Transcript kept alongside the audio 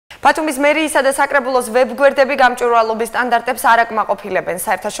ბათუმის მერიისა და საკრებულოს ვებ-გვერდები გამჭვირვალობის სტანდარტებს არ აკმაყოფილებენ.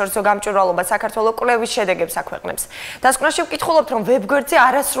 საერთაშორისო გამჭვირვალობა საქართველოს კვლევის შედეგებს აქვეყნებს. დასკვნაში ვკითხულობთ, რომ ვებ-გვერდზე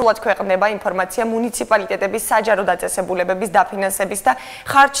არასრულად ქვეყნდება ინფორმაცია მუნიციპალიტეტების საჯარო დაწესებულებების დაფინანსების და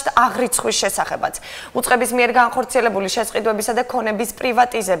ხარჯთ აღრიცხვის შესახებაც. უწყების მიერ განხორციელებული შესყიდვებისა და ქონების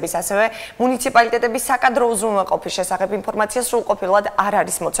პრივატიზების, ასევე მუნიციპალიტეტების საკადრო უზრუნველყოფის შესახებ ინფორმაცია სრულყოფილად არ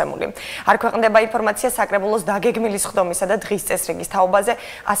არის მოცემული. არ ქვეყნდება ინფორმაცია საკრებულოს დაგეგმილი სხდომისა და დღის წესრიგის თაობაზე,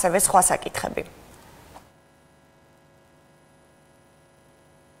 ასევე სხვა საკითხები.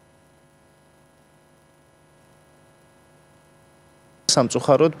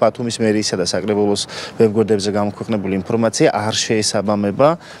 სამწუხაროდ ბათუმის მერიისა და საკრებულოს ვებ-გვერდებზე გამოქვეყნებული ინფორმაცია არ შეესაბამება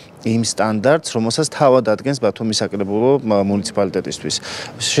იმ სტანდარტს, რომელსაც თავად ადგენს ბათუმის საკრებულო მუნიციპალიტეტისთვის.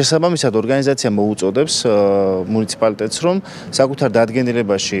 შესაბამისად, ორგანიზაცია მოუწოდებს მუნიციპალიტეტს, რომ საკუთარ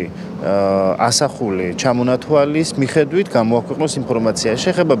დადგენილებაში ასახული ჩამონათვალის მიხედვით გამოაქვეყნოს ინფორმაცია.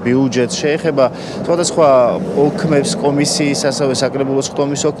 შეეხება ბიუჯეტს, შეეხება სხვადასხვა ოქმებს, კომისიის, ასევე საკრებულოს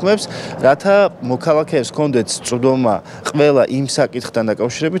ხდომის ოქმებს, რათა მოქალაქეებს ჰქონდეთ წვდომა ყველა იმ საკითხთან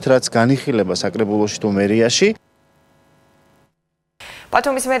დაკავშირებით, რაც განიხილება საკრებულოში თუ მერიაში.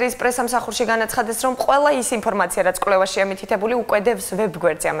 ბათუმის მერიის პრესამსახურში განაცხადეს, რომ ყველა ის ინფორმაცია, რაც კვლევაშია მითითებული, უკედევს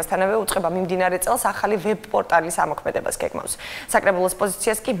ვებ-გვერდზე. ამასთანავე უწყება მიმდინარე წელს ახალი ვებ-პორტალის ამოქმედებას გეგმავს. საკრებულოს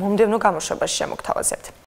პოზიციას კი მომდევნო გამოშვებაში შემოგთავაზებთ.